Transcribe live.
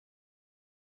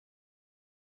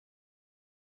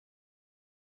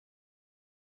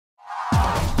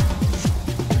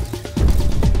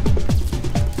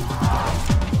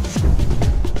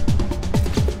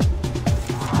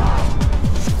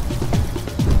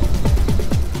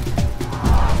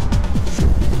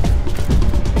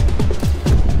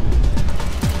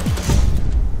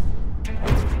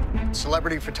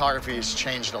Celebrity photography has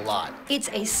changed a lot. It's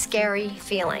a scary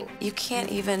feeling. You can't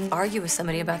even argue with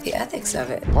somebody about the ethics of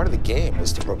it. Part of the game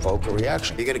is to provoke a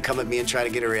reaction. You're gonna come at me and try to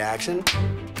get a reaction?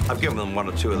 I've given them 1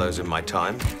 or 2 of those in my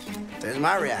time. There's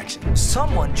my reaction.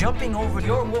 Someone jumping over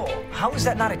your wall. How is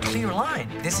that not a clear line?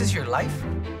 This is your life?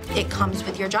 It comes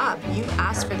with your job. You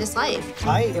asked for this life.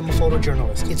 I am a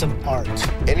photojournalist. It's an art.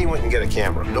 Anyone can get a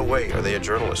camera. No way are they a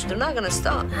journalist. They're not gonna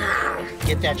stop.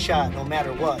 Get that shot no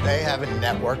matter what. They have a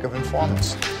network of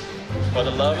informants. For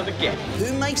the love of the game.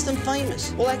 Who makes them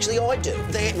famous? Well, actually, I do.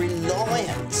 They're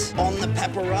reliant on the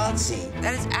paparazzi.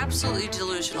 That is absolutely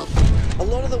delusional. A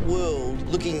lot of the world,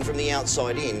 looking from the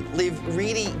outside in, live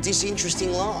really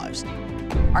disinteresting lives.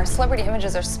 Our celebrity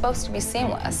images are supposed to be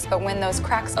seamless, but when those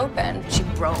cracks open... She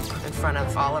broke in front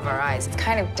of all of our eyes. It's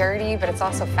kind of dirty, but it's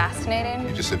also fascinating.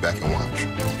 You just sit back and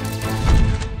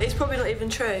watch. It's probably not even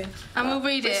true. And we'll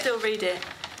read it. Still read it.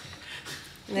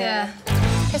 Yeah.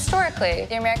 Historically,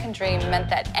 the American dream meant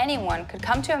that anyone could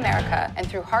come to America and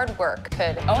through hard work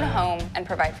could own a home and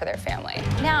provide for their family.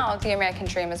 Now, the American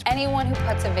dream is anyone who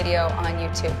puts a video on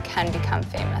YouTube can become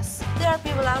famous. There are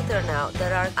people out there now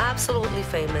that are absolutely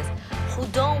famous who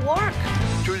don't work.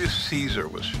 Julius Caesar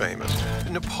was famous.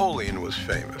 Napoleon was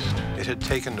famous. It had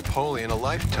taken Napoleon a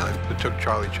lifetime. It took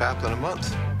Charlie Chaplin a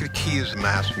month. The key is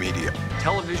mass media.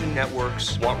 Television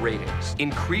networks want ratings.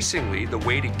 Increasingly, the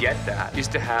way to get that is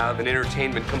to have an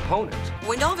entertainment component.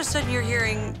 When all of a sudden you're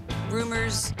hearing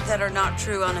rumors that are not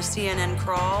true on a CNN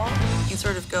crawl, you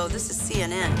sort of go, this is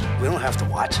CNN. We don't have to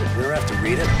watch it. We don't have to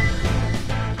read it.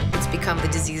 It's become the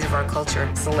disease of our culture,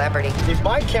 celebrity. If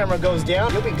my camera goes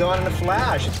down, you'll be gone in a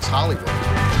flash. It's Hollywood.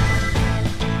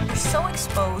 You're so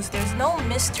exposed, there's no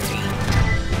mystery.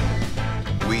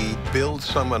 We build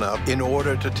someone up in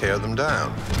order to tear them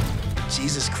down.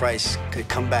 Jesus Christ could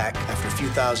come back after a few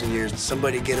thousand years,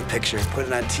 somebody get a picture, put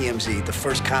it on TMZ. The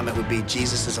first comment would be,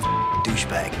 Jesus is a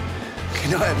douchebag.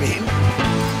 You know what I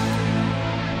mean?